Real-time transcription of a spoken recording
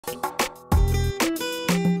They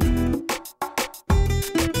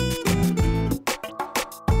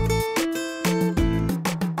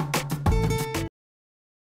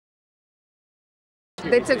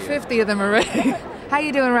took 50 of them already. How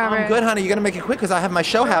you doing, Robert? I'm good, honey. You gotta make it quick because I have my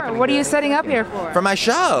show happening. What are you setting up here for? For my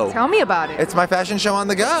show. Tell me about it. It's my fashion show on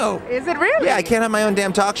the go. Is it really? Yeah, I can't have my own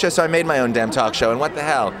damn talk show, so I made my own damn talk show. And what the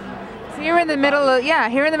hell? So you're in the middle of,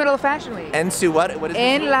 here in the middle of Fashion Week. En su what? What is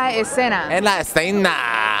En it? la escena. En la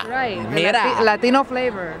escena. Right. Mira. Latino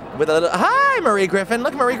flavor. With a little, hi, Marie Griffin.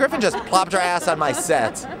 Look, Marie Griffin just plopped her ass on my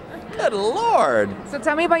set. Good Lord. So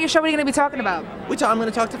tell me about your show. What are you going to be talking about? I'm going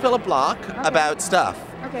to talk to Philip Block about stuff.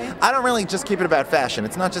 Okay. I don't really just keep it about fashion.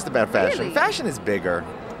 It's not just about fashion. Really? Fashion is bigger.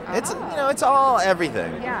 It's it's all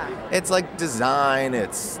everything. Yeah. It's like design.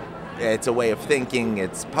 It's a way of thinking.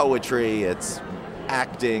 It's poetry. It's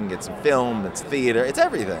acting. It's film. It's theater. It's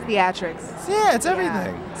everything. Theatrics. Yeah, it's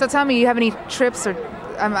everything. So tell me, you have any trips or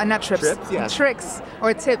not trips? Trips? Yeah. Tricks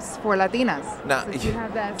or tips for Latinas? Now, Since you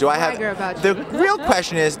have that do I swagger have about the you. real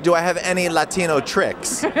question is, do I have any Latino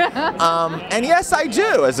tricks? And yes, I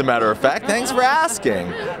do. As a matter of fact, thanks for asking.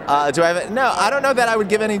 Do I have? No, I don't know that I would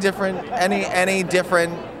give any different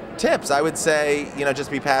tips. I would say,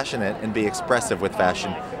 just be passionate and be expressive with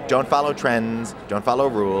fashion. Don't follow trends. Don't follow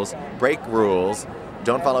rules. Break rules.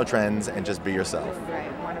 Don't follow trends, and just be yourself.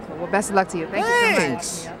 Right, wonderful. Well, best of luck to you. Thank you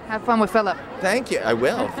so much. Have fun with Philip. Thank you. I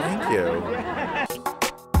will. Thank you.